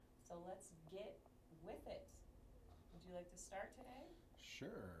get with it. Would you like to start today?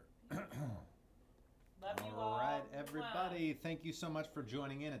 Sure. Love you all. All right, everybody. Thank you so much for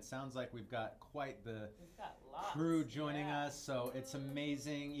joining in. It sounds like we've got quite the We've got lots. crew joining Yeah. us, so it's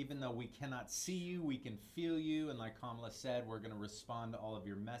amazing. Even though we cannot see you, we can feel you. And like Kamala said, we're going to respond to all of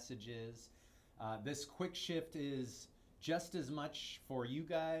your messages. This quick shift is just as much for you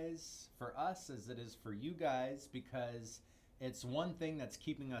guys, for us, as it is for you guys, because it's one thing that's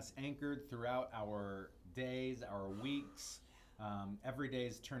keeping us anchored throughout our days, our weeks. Every day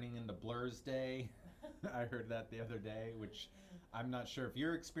is turning into Blur's Day. I heard that the other day, which I'm not sure if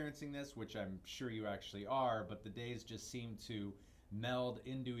you're experiencing this, which I'm sure you actually are, but the days just seem to meld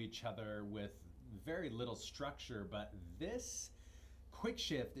into each other with very little structure. But this quick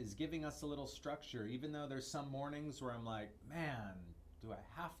shift is giving us a little structure, even though there's some mornings where I'm like, man, do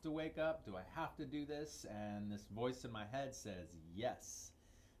I have to wake up? Do I have to do this? And this voice in my head says, yes,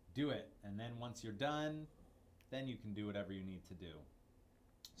 do it. And then once you're done, then you can do whatever you need to do.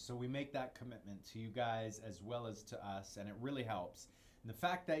 So we make that commitment to you guys as well as to us, and it really helps. And the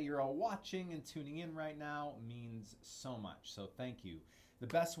fact that you're all watching and tuning in right now means so much. So thank you. The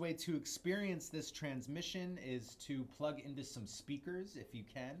best way to experience this transmission is to plug into some speakers if you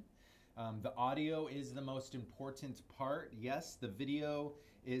can. The audio is the most important part. Yes, the video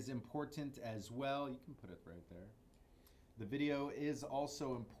is important as well. You can put it right there. The video is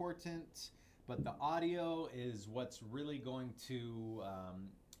also important, but the audio is what's really going to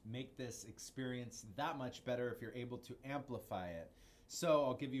make this experience that much better if you're able to amplify it. So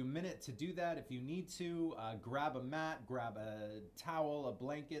I'll give you a minute to do that. If you need to, grab a mat, grab a towel, a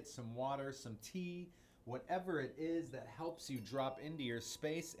blanket, some water, some tea, whatever it is that helps you drop into your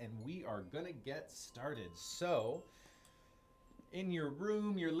space, and we are gonna get started. So, in your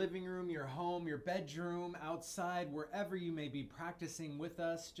room, your living room, your home, your bedroom, outside, wherever you may be practicing with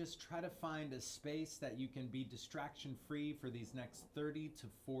us, just try to find a space that you can be distraction free for these next 30 to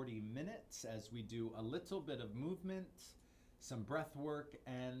 40 minutes as we do a little bit of movement, some breath work,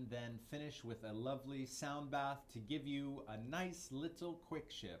 and then finish with a lovely sound bath to give you a nice little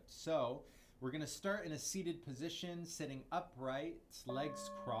quick shift. So we're going to start in a seated position, sitting upright, legs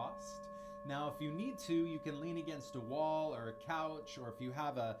crossed. Now, if you need to, you can lean against a wall or a couch, or if you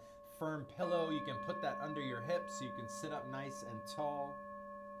have a firm pillow, you can put that under your hips so you can sit up nice and tall.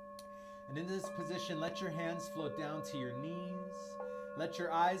 And in this position, let your hands float down to your knees. Let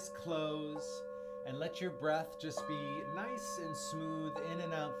your eyes close, and let your breath just be nice and smooth in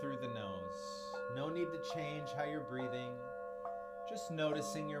and out through the nose. No need to change how you're breathing, just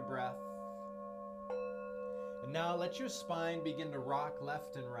noticing your breath. And now let your spine begin to rock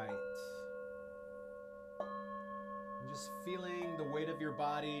left and right. Just feeling the weight of your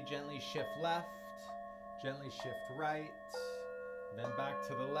body gently shift left, gently shift right, then back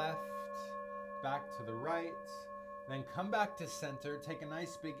to the left, back to the right, then come back to center. Take a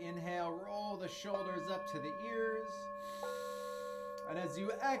nice big inhale, roll the shoulders up to the ears, and as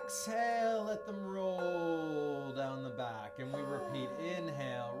you exhale, let them roll down the back, and we repeat,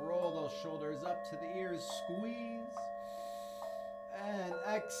 inhale, roll those shoulders up to the ears, squeeze, and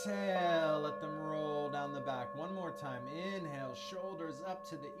exhale, let them roll down the back. One more time. Inhale, shoulders up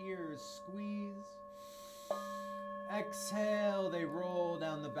to the ears, squeeze. Exhale, they roll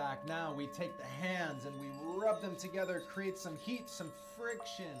down the back. Now we take the hands and we rub them together, create some heat, some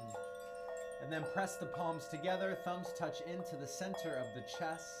friction. And then press the palms together, thumbs touch into the center of the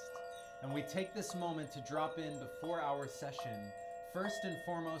chest. And we take this moment to drop in before our session. First and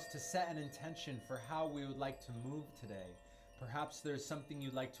foremost, to set an intention for how we would like to move today. Perhaps there's something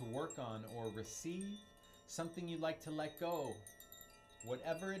you'd like to work on or receive, something you'd like to let go.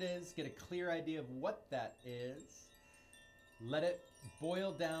 Whatever it is, get a clear idea of what that is. Let it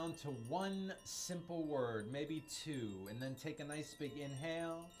boil down to one simple word, maybe two, and then take a nice big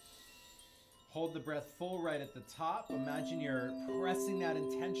inhale. Hold the breath full right at the top. Imagine you're pressing that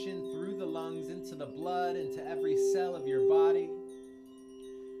intention through the lungs, into the blood, into every cell of your body.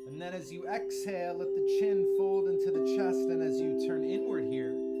 And then as you exhale, let the chin fold into the chest. And as you turn inward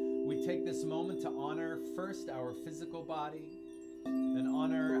here, we take this moment to honor first our physical body, then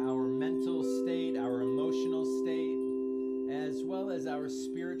honor our mental state, our emotional state, as well as our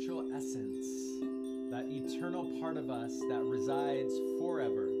spiritual essence, that eternal part of us that resides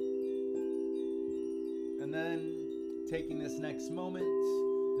forever. And then taking this next moment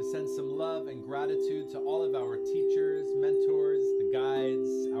to send some love and gratitude to all of our teachers, mentors, the guides,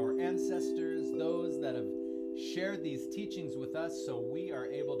 our ancestors, those that have shared these teachings with us so we are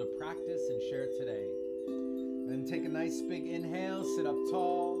able to practice and share today. Then take a nice big inhale, sit up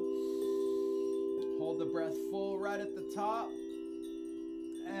tall, hold the breath full right at the top,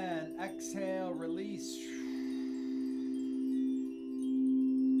 and exhale. exhale, release.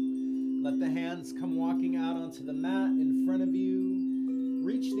 Let the hands come walking out onto the mat in front of you.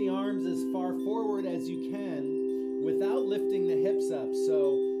 Reach the arms as far forward as you can without lifting the hips up.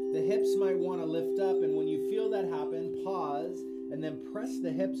 So the hips might want to lift up, and when you feel that happen, pause and then press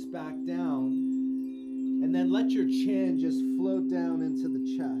the hips back down. And then let your chin just float down into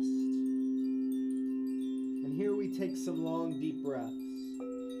the chest. And here we take some long, deep breaths.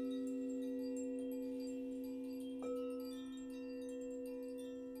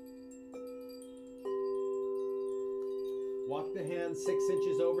 Walk the hands 6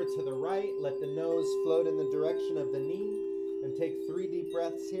 inches over to the right. Let the nose float in the direction of the knee. And take 3 deep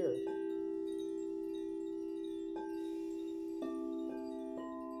breaths here.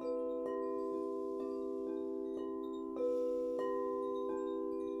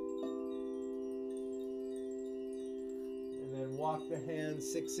 And then walk the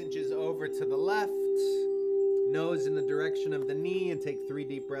hands 6 inches over to the left. Nose in the direction of the knee, and take 3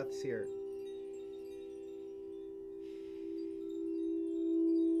 deep breaths here.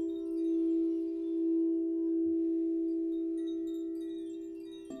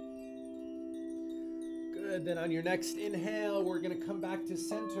 Good. Then on your next inhale, we're going to come back to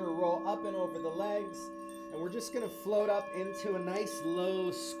center, roll up and over the legs, and we're just going to float up into a nice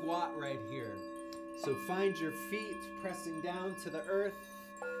low squat right here. So find your feet pressing down to the earth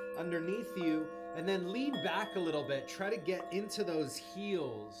underneath you, and then lean back a little bit. Try to get into those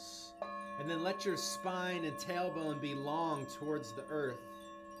heels, and then let your spine and tailbone be long towards the earth.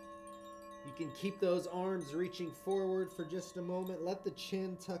 You can keep those arms reaching forward for just a moment. Let the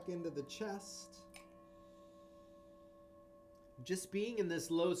chin tuck into the chest. Just being in this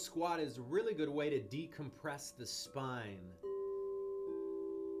low squat is a really good way to decompress the spine.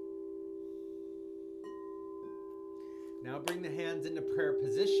 Now bring the hands into prayer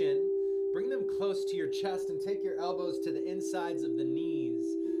position. Bring them close to your chest and take your elbows to the insides of the knees.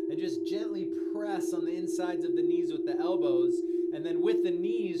 And just gently press on the insides of the knees with the elbows. And then with the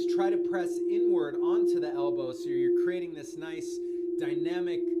knees, try to press inward onto the elbows. So you're creating this nice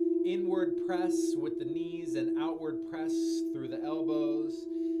dynamic inward press with the knees and outward press through the elbows.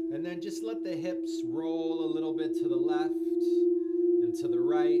 And then just let the hips roll a little bit to the left and to the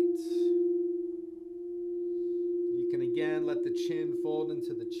right. You can again let the chin fold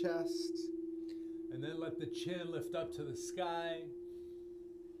into the chest. And then let the chin lift up to the sky.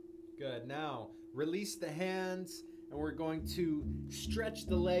 Good. Now release the hands, and we're going to stretch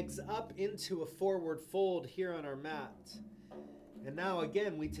the legs up into a forward fold here on our mat. And now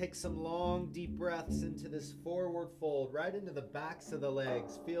again, we take some long, deep breaths into this forward fold, right into the backs of the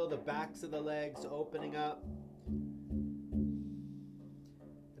legs. Feel the backs of the legs opening up.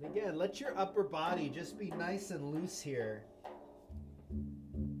 And again, let your upper body just be nice and loose here.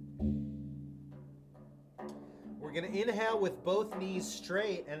 We're going to inhale with both knees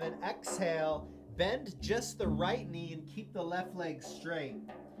straight, and then exhale, bend just the right knee and keep the left leg straight.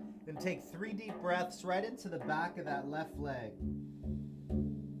 And take 3 deep breaths right into the back of that left leg.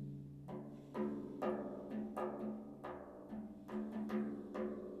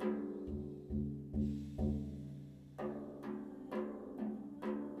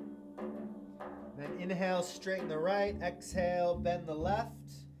 Then inhale, straighten the right. Exhale, bend the left.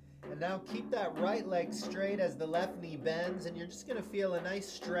 And now keep that right leg straight as the left knee bends, and you're just going to feel a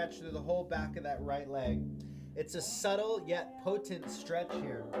nice stretch through the whole back of that right leg. It's a subtle yet potent stretch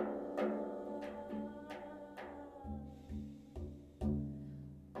here.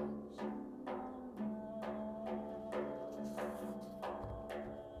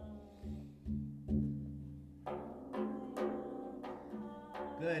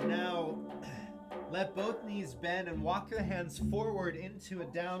 Good. Now let both knees bend and walk the hands forward into a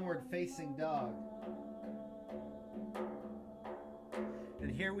downward facing dog. And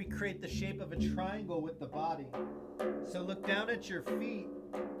here we create the shape of a triangle with the body. So look down at your feet.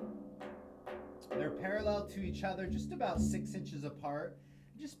 They're parallel to each other, just about 6 inches apart.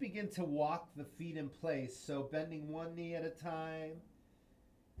 Just begin to walk the feet in place. So bending one knee at a time,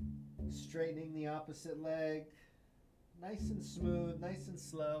 straightening the opposite leg. Nice and smooth, nice and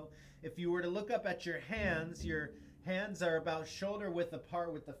slow. If you were to look up at your hands are about shoulder width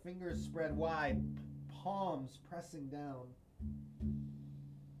apart with the fingers spread wide, palms pressing down.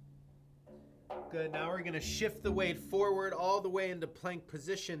 Good. Now we're going to shift the weight forward all the way into plank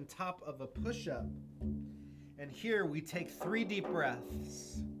position, top of a push-up. And here we take 3 deep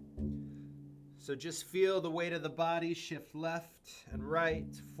breaths. So just feel the weight of the body shift left and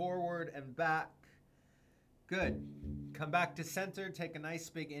right, forward and back. Good. Come back to center, take a nice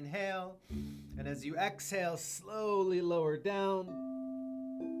big inhale. And as you exhale, slowly lower down.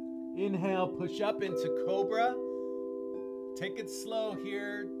 Inhale, push up into cobra. Take it slow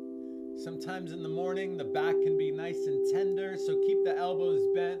here. Sometimes in the morning, the back can be nice and tender, so keep the elbows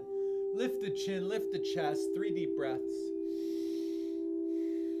bent. Lift the chin, lift the chest. 3 deep breaths.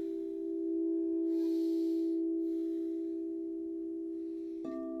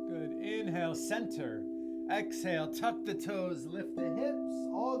 Good. Inhale, center. Exhale, tuck the toes, lift the hips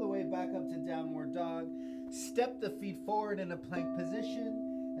all the way back up to downward dog. Step the feet forward in a plank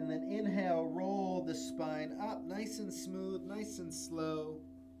position, and then inhale, roll the spine up, nice and smooth, nice and slow.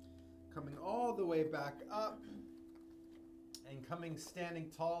 Coming all the way back up, and coming standing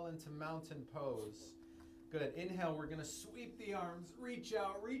tall into mountain pose. Good. Inhale, we're gonna sweep the arms, reach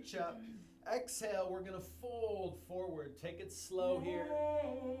out, reach up. Exhale, we're gonna fold forward. Take it slow here.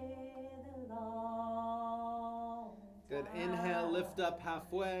 Good. Inhale, lift up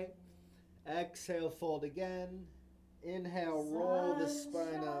halfway. Exhale, fold again. Inhale, roll the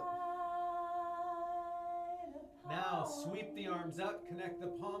spine up. Now, sweep the arms up, connect the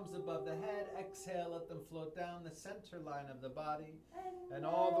palms above the head. Exhale, let them float down the center line of the body and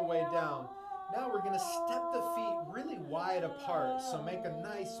all the way down. Now we're going to step the feet really wide apart. So make a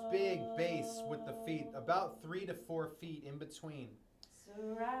nice big base with the feet, about 3 to 4 feet in between.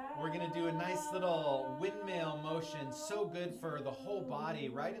 We're going to do a nice little windmill motion, so good for the whole body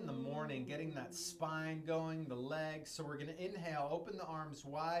right in the morning, getting that spine going, the legs. So we're going to inhale, open the arms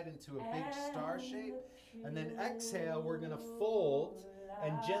wide into a big star shape, and then exhale, we're going to fold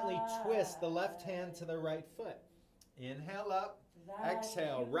and gently twist the left hand to the right foot. Inhale up,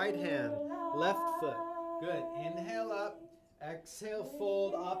 exhale, right hand, left foot. Good. Inhale up, exhale,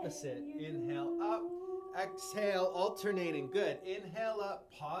 fold opposite. Inhale up. Exhale, alternating. Good. Inhale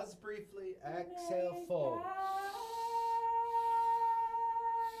up, pause briefly. Exhale, fold.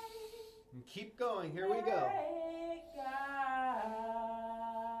 And keep going. Here we go.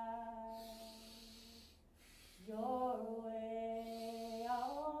 Your way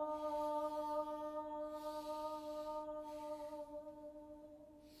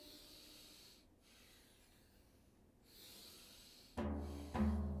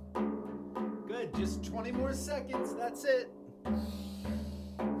Good. Just 20 more seconds. That's it.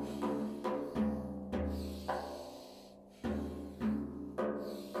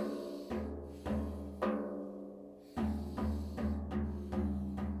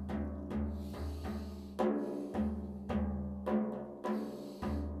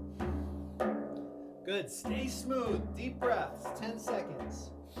 Good. Stay smooth. Deep breaths. 10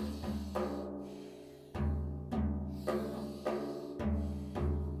 seconds.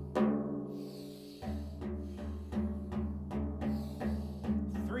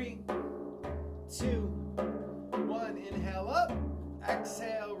 Three, two, one. Inhale up.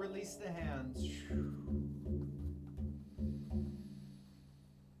 Exhale. Release the hands.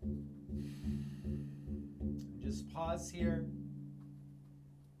 Just pause here.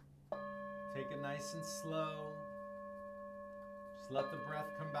 Take it nice and slow. Just let the breath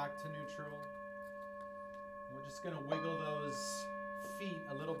come back to neutral. We're just going to wiggle those feet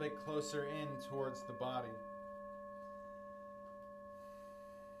a little bit closer in towards the body.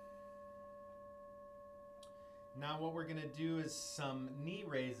 Now what we're going to do is some knee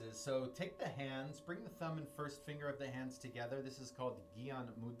raises. So take the hands, bring the thumb and first finger of the hands together. This is called Gyan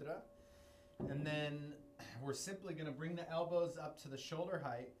Mudra. And then we're simply going to bring the elbows up to the shoulder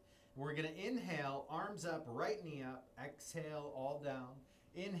height. We're going to inhale, arms up, right knee up, exhale, all down.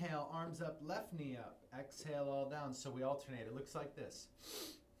 Inhale, arms up, left knee up, exhale, all down. So we alternate. It looks like this.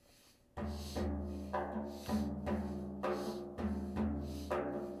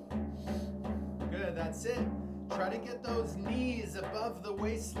 Good, that's it. Try to get those knees above the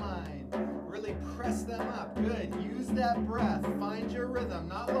waistline. Really press them up. Good. Use that breath. Find your rhythm.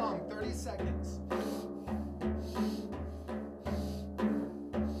 Not long, 30 seconds.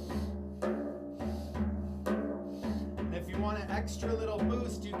 Extra little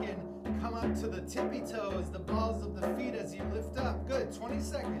boost, you can come up to the tippy toes, the balls of the feet as you lift up. Good, 20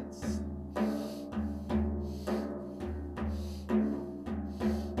 seconds.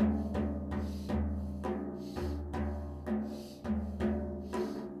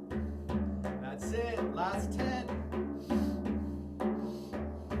 That's it, last 10.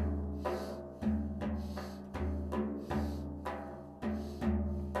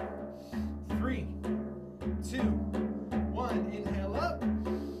 Three, two, inhale up,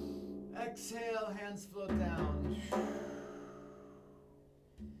 exhale, hands float down.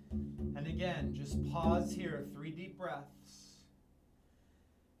 And again, just pause here, 3 deep breaths.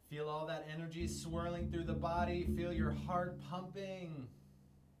 Feel all that energy swirling through the body, feel your heart pumping.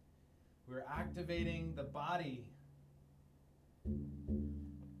 We're activating the body.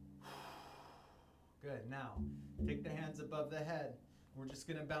 Good. Now, take the hands above the head. We're just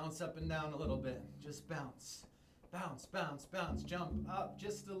going to bounce up and down a little bit. Just bounce. Bounce, bounce, bounce. Jump up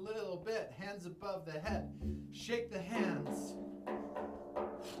just a little bit. Hands above the head. Shake the hands.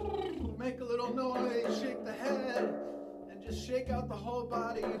 Make a little noise. Shake the head. And just shake out the whole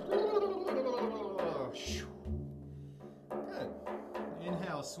body. Good.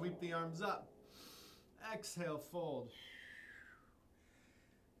 Inhale, sweep the arms up. Exhale, fold.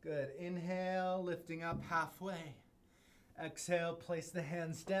 Good. Inhale, lifting up halfway. Exhale, place the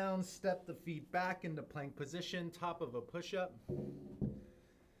hands down, step the feet back into plank position, top of a push-up.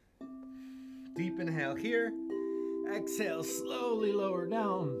 Deep inhale here. Exhale, slowly lower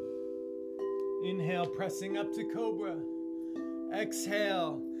down. Inhale, pressing up to cobra.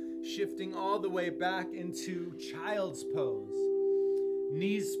 Exhale, shifting all the way back into child's pose.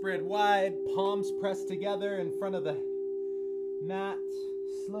 Knees spread wide, palms pressed together in front of the mat.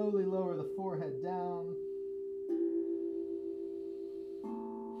 Slowly lower the forehead down.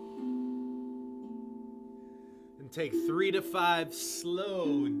 And take 3 to 5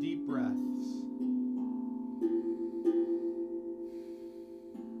 slow, deep breaths.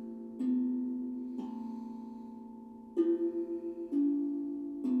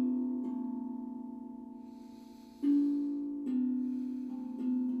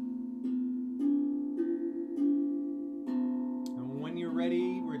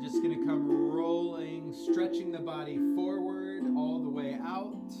 Ready, we're just going to come rolling, stretching the body forward all the way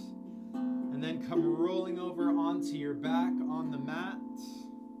out, and then come rolling over onto your back on the mat.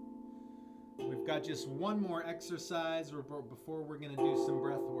 We've got just one more exercise before we're going to do some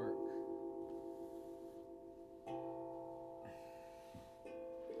breath work.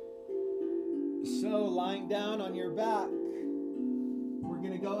 So lying down on your back, we're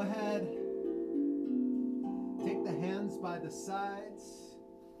going to go ahead. Take the hands by the sides.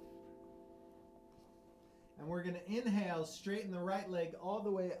 And we're going to inhale, straighten the right leg all the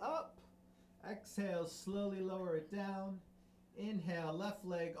way up. Exhale, slowly lower it down. Inhale, left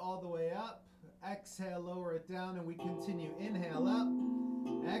leg all the way up. Exhale, lower it down, and we continue. Inhale up,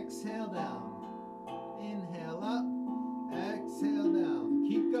 exhale down. Inhale up, exhale down.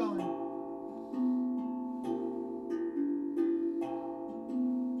 Keep going.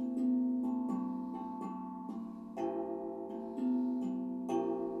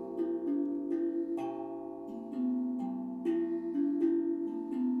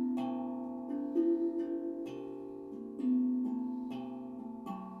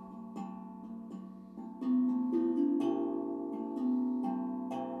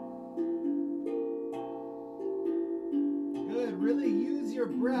 Really use your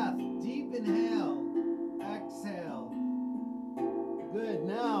breath. Deep inhale. Exhale. Good.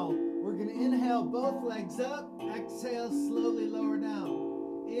 Now we're going to inhale both legs up. Exhale, slowly lower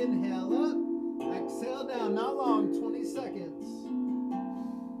down. Inhale up. Exhale down. Not long. 20 seconds.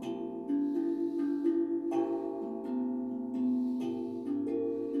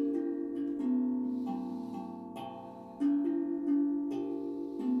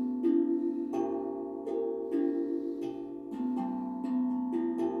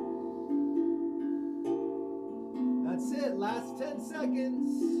 That's it. Last 10 seconds.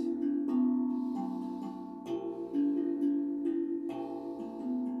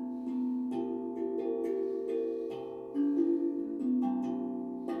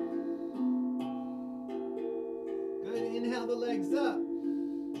 Good. Inhale the legs up.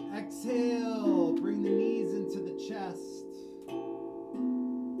 Exhale. Bring the knees into the chest.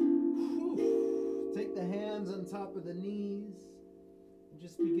 Whew. Take the hands on top of the knees. And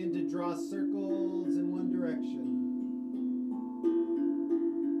just begin to draw circles in one direction.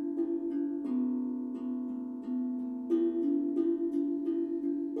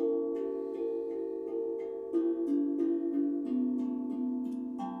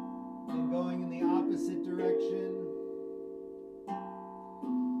 Going in the opposite direction.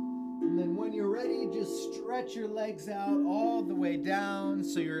 And then when you're ready, just stretch your legs out all the way down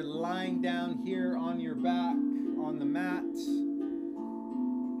so you're lying down here on your back on the mat.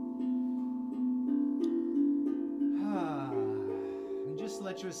 And just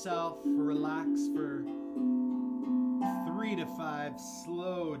let yourself relax for 3 to 5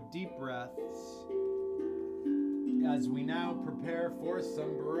 slow, deep breaths as we now prepare for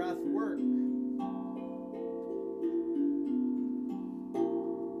some breath work.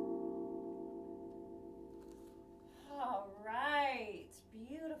 All right,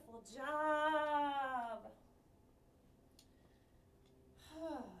 beautiful job.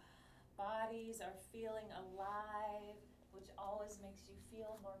 Bodies are feeling alive, which always makes you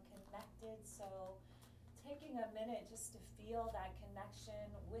feel more connected. So taking a minute just to feel that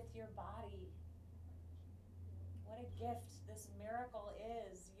connection with your body. a gift this miracle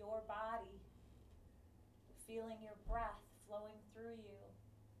is, your body, feeling your breath flowing through you.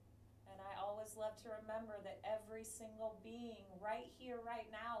 And I always love to remember that every single being right here, right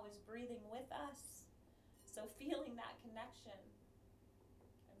now, is breathing with us. So feeling that connection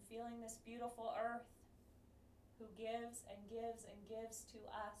and feeling this beautiful earth who gives and gives and gives to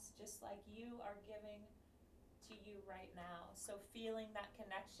us, just like you are giving to you right now. So feeling that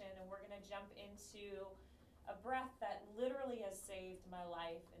connection, and we're going to jump into a breath that literally has saved my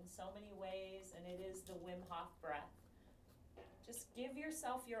life in so many ways, and it is the Wim Hof breath. Just give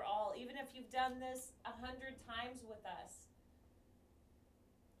yourself your all, even if you've done this 100 times with us.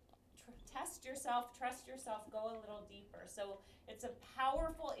 Test yourself, trust yourself, go a little deeper. So it's a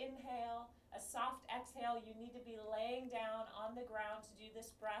powerful inhale, a soft exhale. You need to be laying down on the ground to do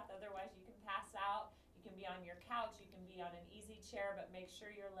this breath, otherwise you can pass out. You can be on your couch, you can be on an easy chair, but make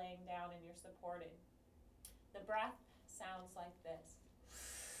sure you're laying down and you're supported. The breath sounds like this.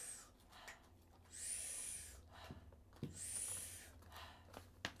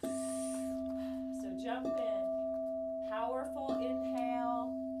 So jump in. Powerful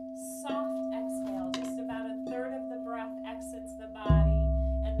inhale, soft exhale. Just about a third of the breath exits the body.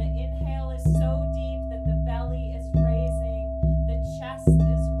 And the inhale is so deep that the belly is raising, the chest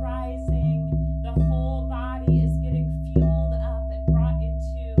is rising, the whole body is getting fueled up and brought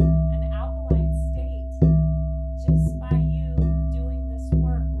into an alkaline state just by you doing this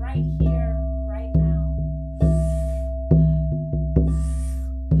work right here, right now.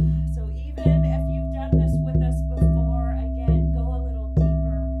 So even if you've done this with us before, again, go a little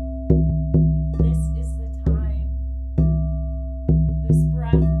deeper. This is the time. This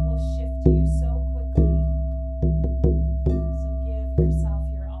breath will shift you so quickly. So give yourself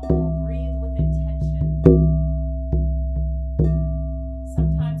your all. Breathe with intention.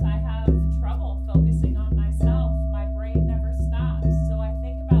 Sometimes I have trouble focusing on myself. My brain never stops. So I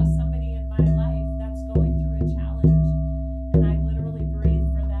think about somebody in my life that's going through a challenge, and I literally breathe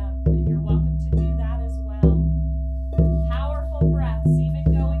for them. And you're welcome to do that as well. Powerful breaths, even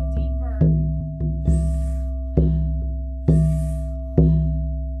going deeper.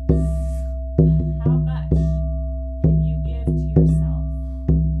 How much can you give to yourself?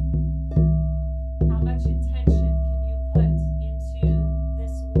 How much intention can you put into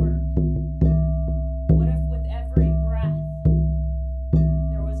this work? What if with every breath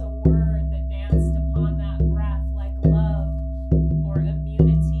there was a word that danced upon that breath, like love or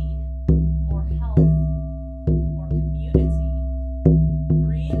immunity or health or community?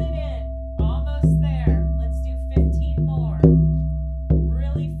 Breathe it in. Almost there. Let's do 15 more.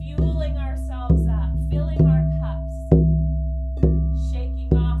 Really fueling ourselves up, filling our cups, shaking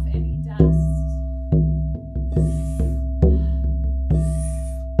off any dust.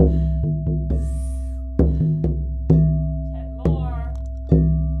 10 more.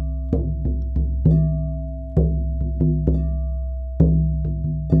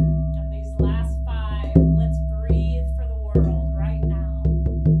 And these last 5, let's breathe for the world right now.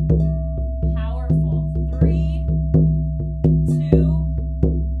 Powerful. 3, 2,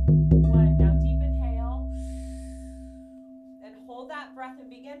 1. Now deep inhale. And hold that breath and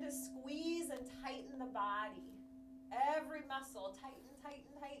begin to squeeze and tighten the body. Every muscle. Tighten,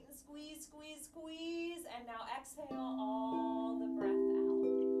 tighten, tighten. Squeeze, squeeze, squeeze. And now exhale all the breath out.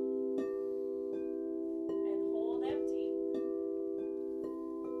 And hold empty.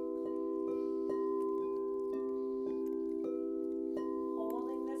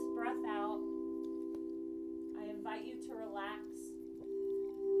 Holding this breath out, I invite you to relax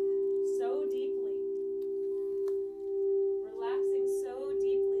so deeply. Relaxing so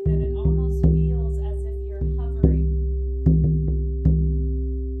deeply that it almost feels as if you're hovering.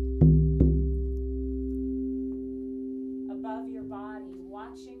 Above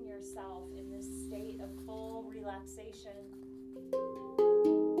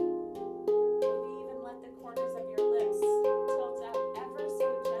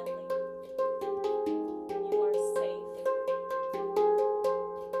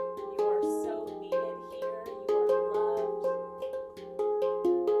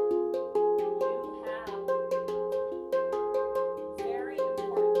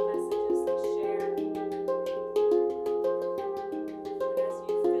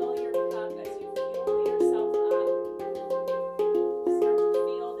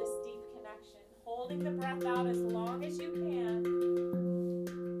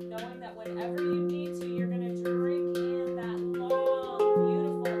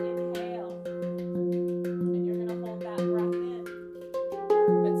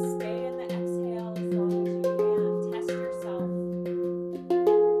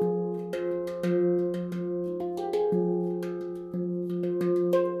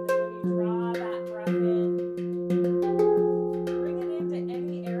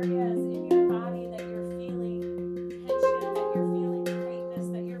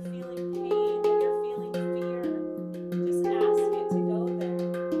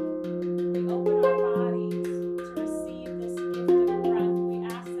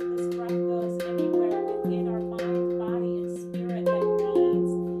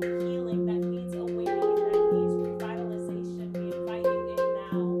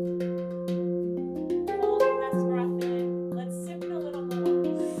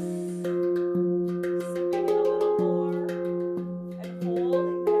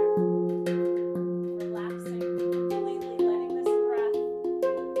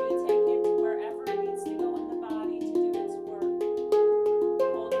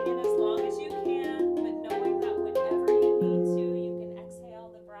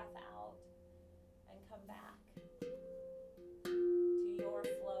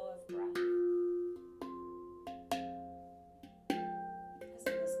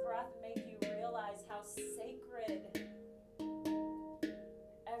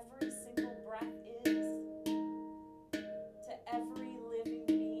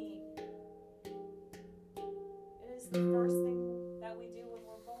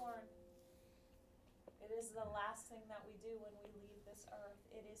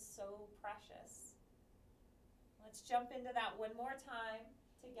so precious. Let's jump into that one more time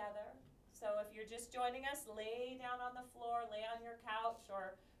together. So if you're just joining us, lay down on the floor, lay on your couch,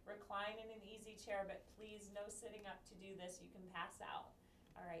 or recline in an easy chair, but please no sitting up to do this. You can pass out.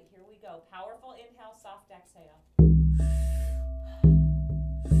 All right, here we go. Powerful inhale, soft exhale.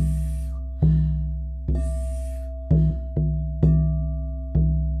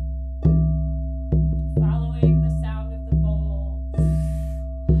 Following the sound of the bowl,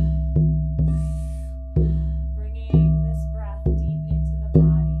 bringing this breath deep into the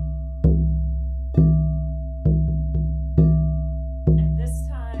body. And this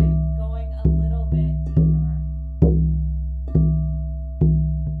time, going a little bit deeper.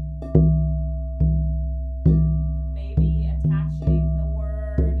 Maybe attaching the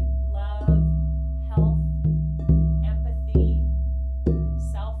word love, health, empathy,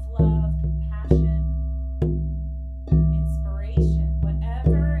 self-love, compassion, inspiration,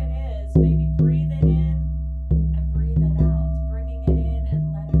 whatever it is. Maybe breathe it in and breathe it out. Bringing it in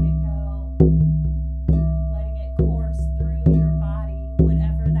and letting it go. Letting it course through your body,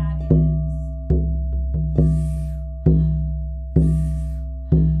 whatever that is.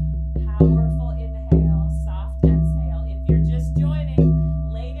 Powerful inhale, soft exhale. If you're just joining,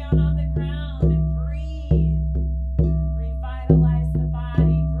 lay down on the ground and breathe. Revitalize the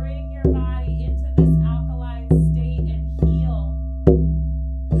body. Bring your body into this alkaline state and heal.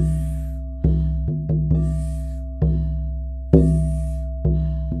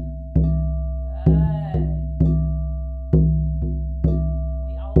 Good. And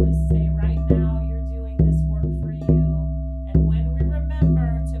we always say, right now you're doing this work for you. And when we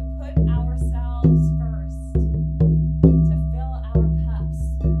remember to put ourselves first, to fill our cups,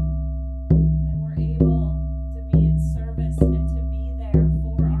 then we're able to be in service and to be there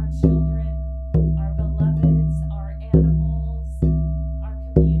for our children, our beloveds, our animals, our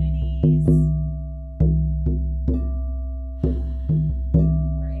communities.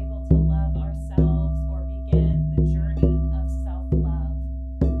 We're able to love ourselves or begin the journey of self-love.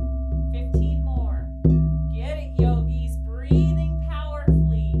 15 more. Get it, yogis. Breathing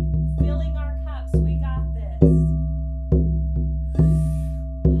powerfully, filling our cups. We got this.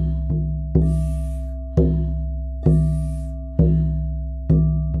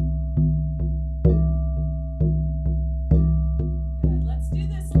 Good. Let's do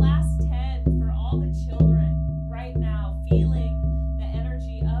this last 10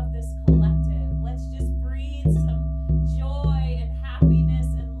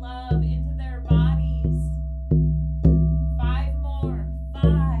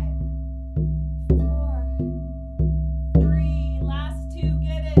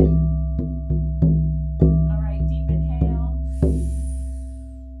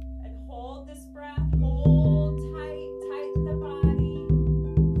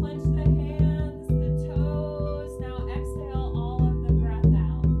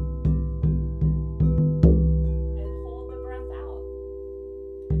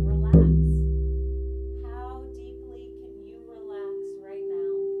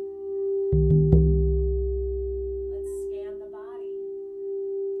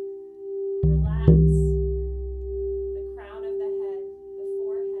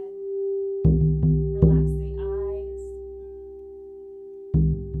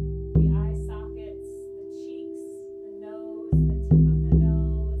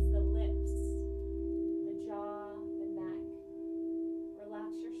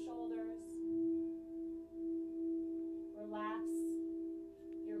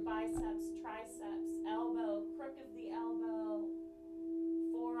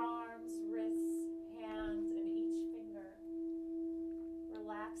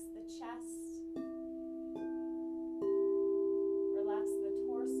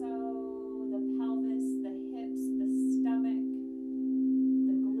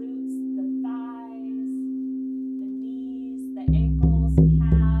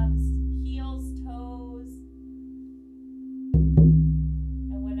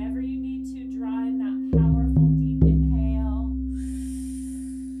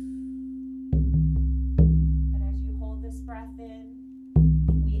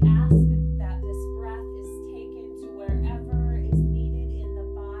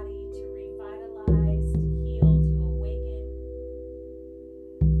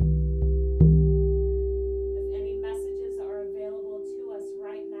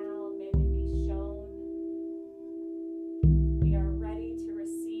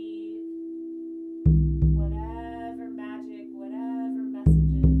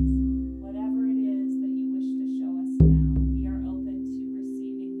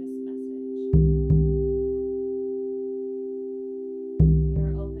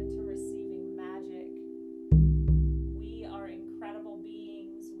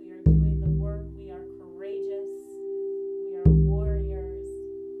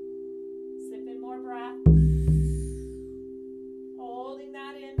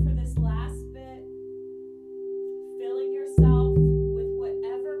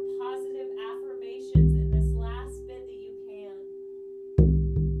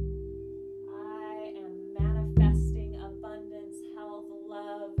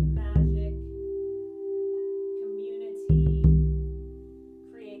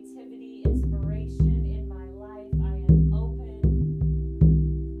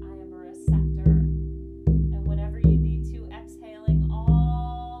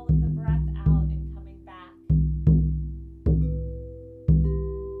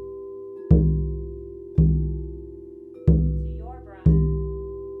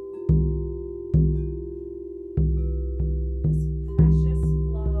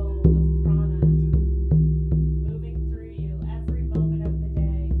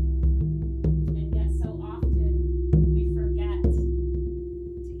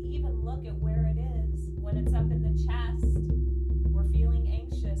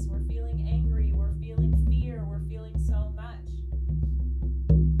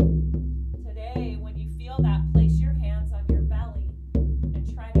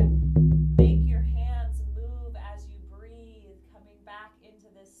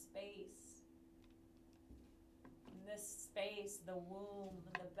 space, the womb,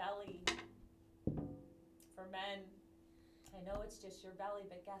 the belly. For men, I know it's just your belly,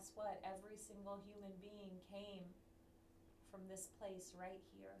 but guess what? Every single human being came from this place right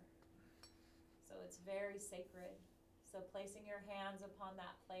here. So it's very sacred. So placing your hands upon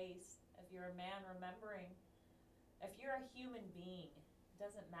that place, if you're a man, remembering, if you're a human being, it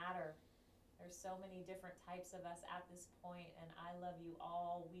doesn't matter. There's so many different types of us at this point, and I love you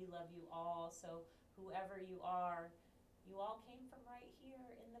all, we love you all. So whoever you all came from right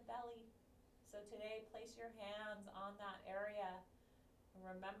here in the belly. So today, place your hands on that area and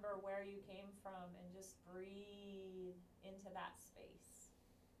remember where you came from, and just breathe into that space.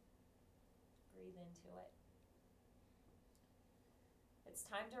 Breathe into it. It's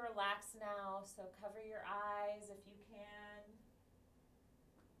time to relax now, so cover your eyes if you can.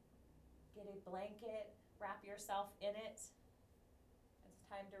 Get a blanket, wrap yourself in it. It's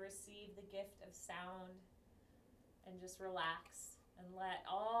time to receive the gift of sound and just relax and let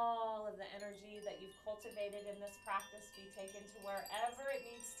all of the energy that you've cultivated in this practice be taken to wherever it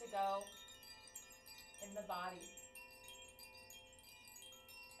needs to go in the body.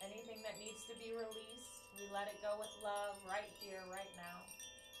 Anything that needs to be released, we let it go with love right here, right now.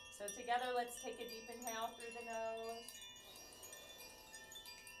 So together, let's take a deep inhale through the nose.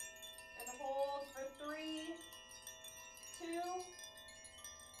 And hold for 3, 2,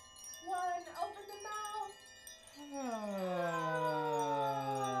 1. Open the mouth. Relax.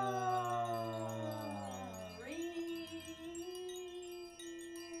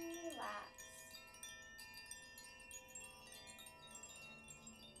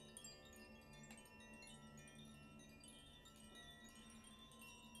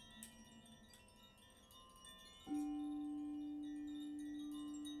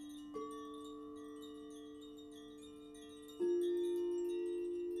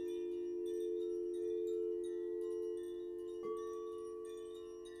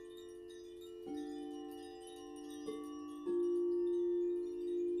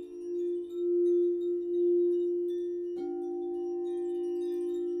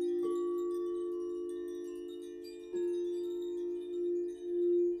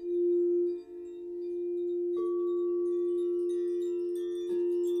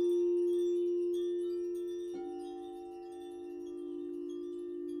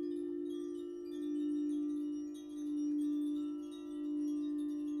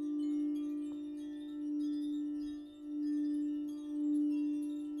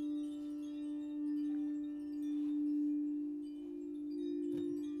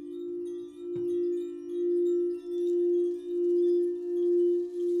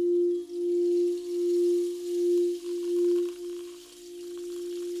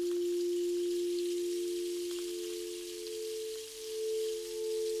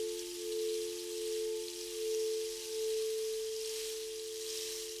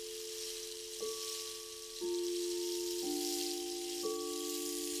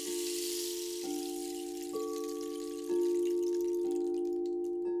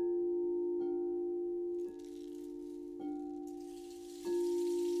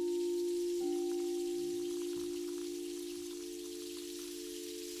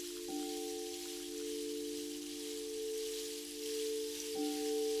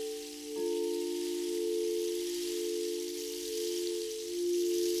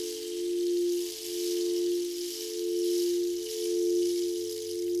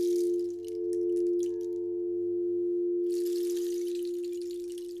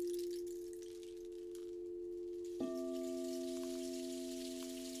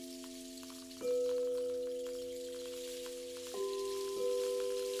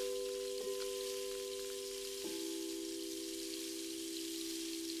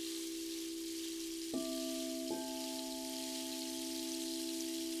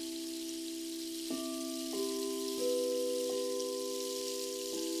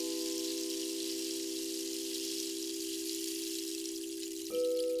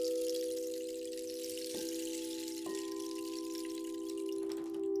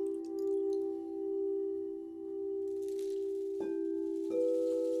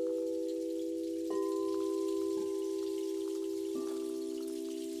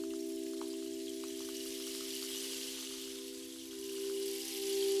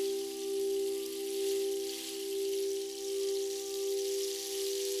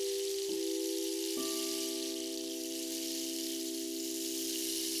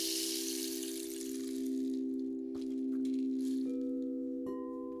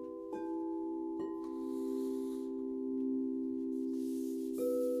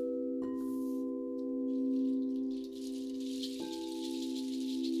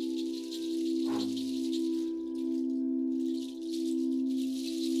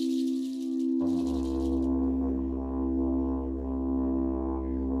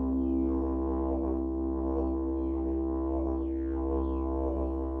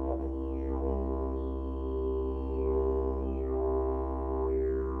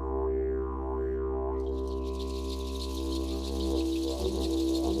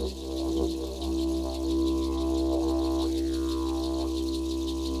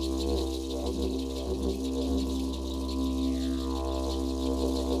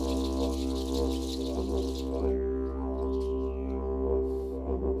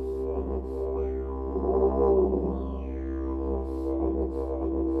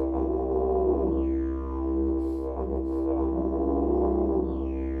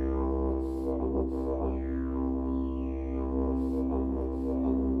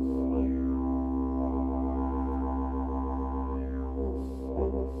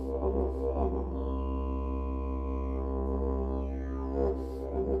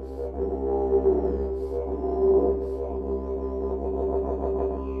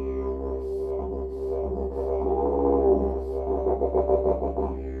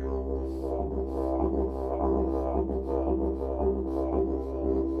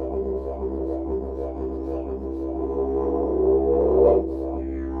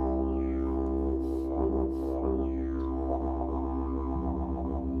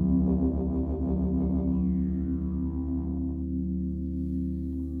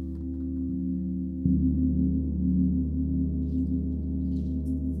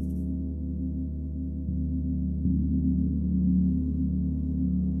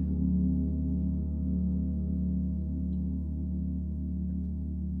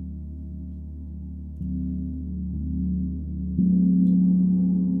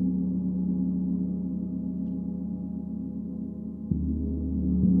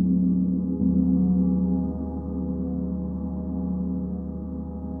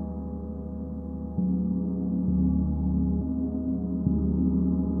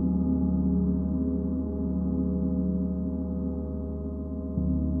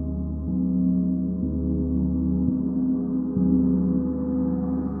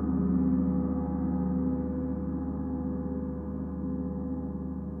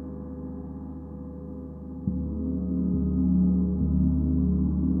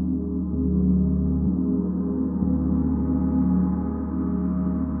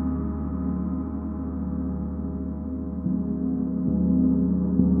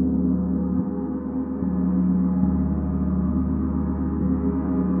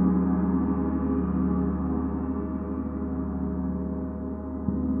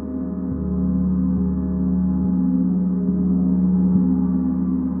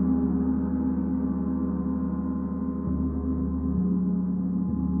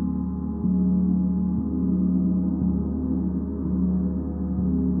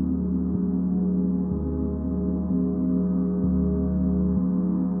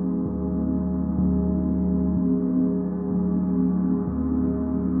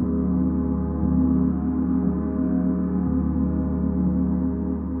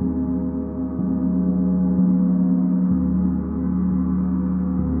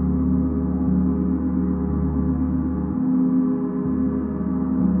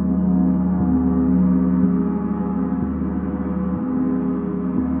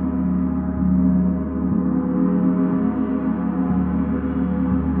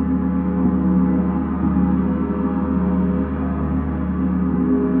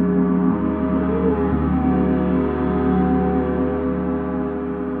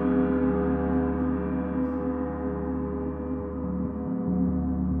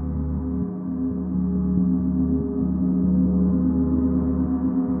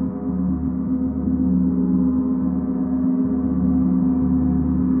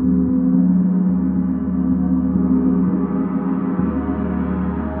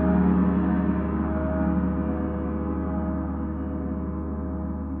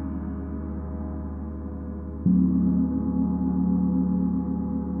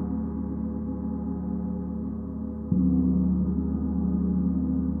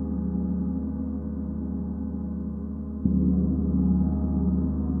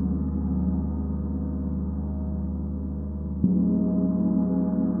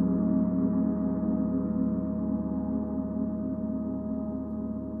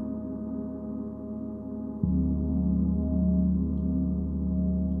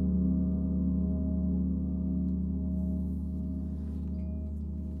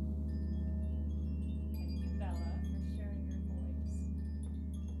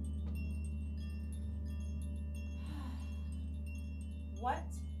 What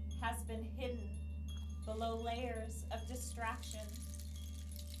has been hidden below layers of distraction,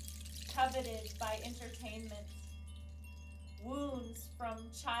 coveted by entertainment, wounds from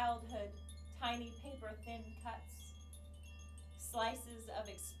childhood, tiny paper-thin cuts, slices of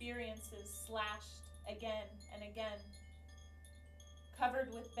experiences slashed again and again,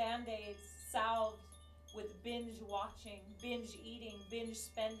 covered with band-aids, salved with binge watching, binge eating, binge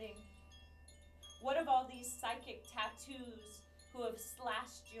spending. What of all these psychic tattoos who have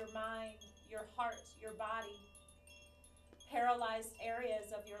slashed your mind, your heart, your body? Paralyzed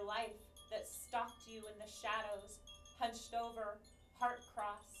areas of your life that stalked you in the shadows, hunched over, heart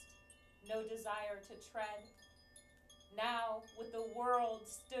crossed, no desire to tread. Now, with the world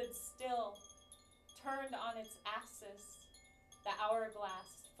stood still, turned on its axis, the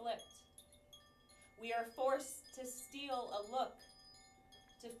hourglass flipped. We are forced to steal a look,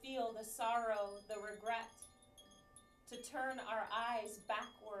 to feel the sorrow, the regret, to turn our eyes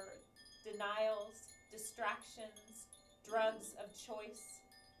backward, denials, distractions, drugs of choice,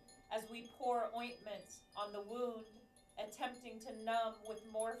 as we pour ointment on the wound, attempting to numb with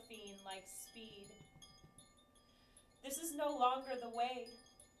morphine like speed. This is no longer the way.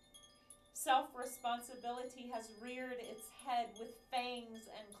 Self-responsibility has reared its head with fangs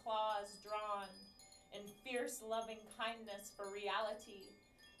and claws drawn in fierce loving kindness for reality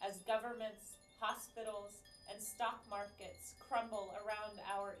as governments, hospitals, and stock markets crumble around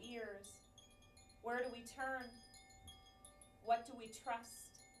our ears. Where do we turn? What do we trust?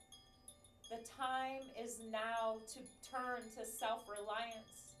 The time is now to turn to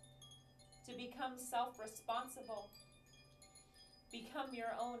self-reliance, to become self-responsible. Become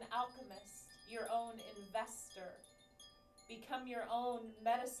your own alchemist, your own investor. Become your own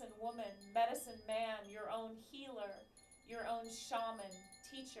medicine woman, medicine man, your own healer, your own shaman,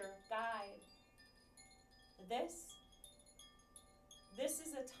 teacher, guide. This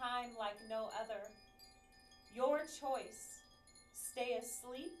is a time like no other. Your choice, stay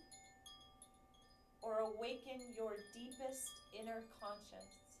asleep or awaken your deepest inner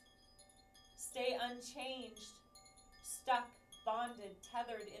conscience. Stay unchanged, stuck, bonded,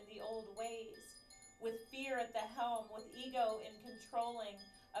 tethered in the old ways, with fear at the helm, with ego in controlling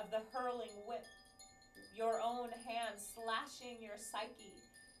of the hurling whip, your own hand slashing your psyche,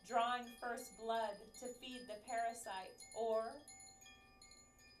 drawing first blood to feed the parasite, or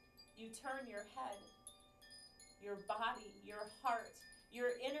you turn your head, your body, your heart, your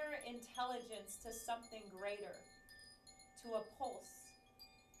inner intelligence to something greater, to a pulse,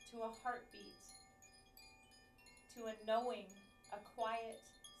 to a heartbeat, to a knowing, a quiet,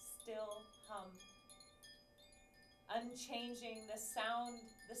 still hum. Unchanging the sound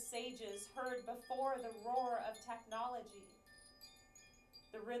the sages heard before the roar of technology,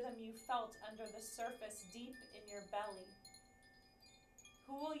 the rhythm you felt under the surface deep in your belly.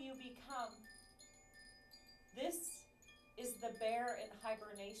 Who will you become? This is the bear in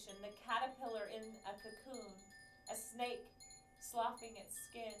hibernation, the caterpillar in a cocoon, a snake sloughing its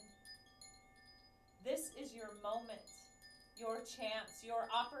skin. This is your moment, your chance, your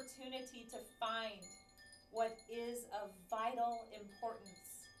opportunity to find what is of vital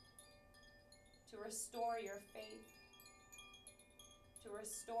importance, to restore your faith, to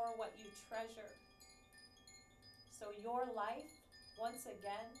restore what you treasure, so your life, once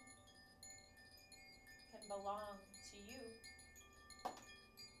again, can belong to you.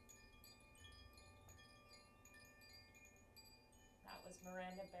 That was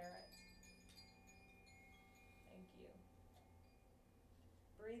Miranda Barrett. Thank you.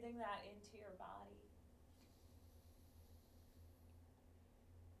 Breathing that into your body.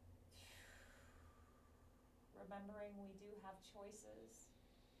 Remembering we do have choices.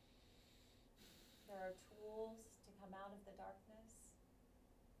 There are tools to come out of the darkness.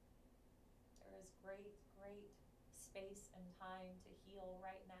 There is great, great space and time to heal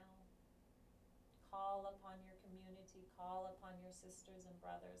right now. Call upon your community, call upon your sisters and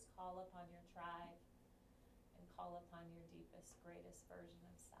brothers, call upon your tribe, and call upon your deepest, greatest version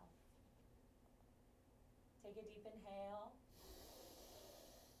of self. Take a deep inhale.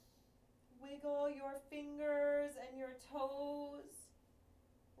 Wiggle your fingers and your toes.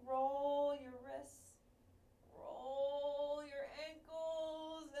 Roll your wrists. Roll your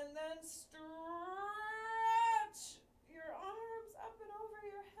ankles, and then stretch your arms up and over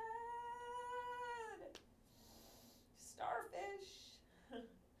your head. Starfish.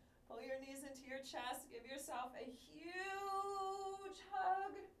 Pull your knees into your chest. Give yourself a huge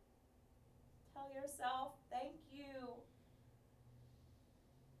hug. Tell yourself, thank you.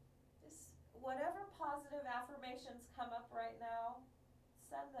 Whatever positive affirmations come up right now,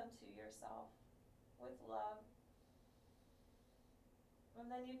 send them to yourself with love. And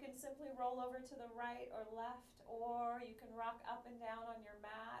then you can simply roll over to the right or left, or you can rock up and down on your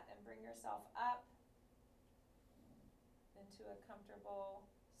mat and bring yourself up into a comfortable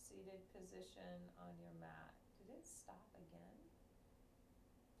seated position on your mat. Did it stop again?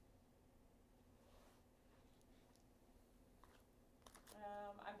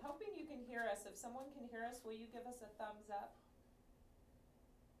 I'm hoping you can hear us. If someone can hear us, will you give us a thumbs up?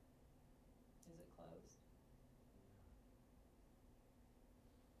 Is it closed?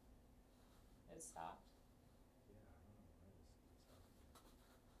 It stopped?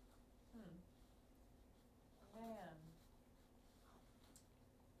 Man.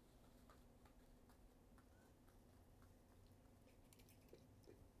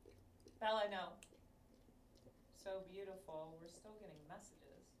 Bella, no. So beautiful. We're still getting messages.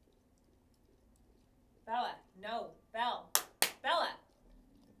 Bella, no. Belle. Bella.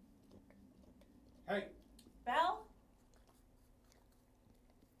 Hey. Belle?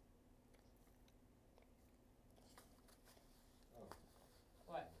 Oh.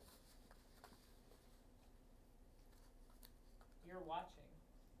 What? watching.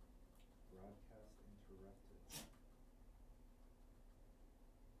 Broadcast interrupted.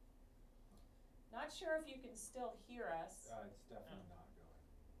 Not sure if you can still hear us. It's definitely not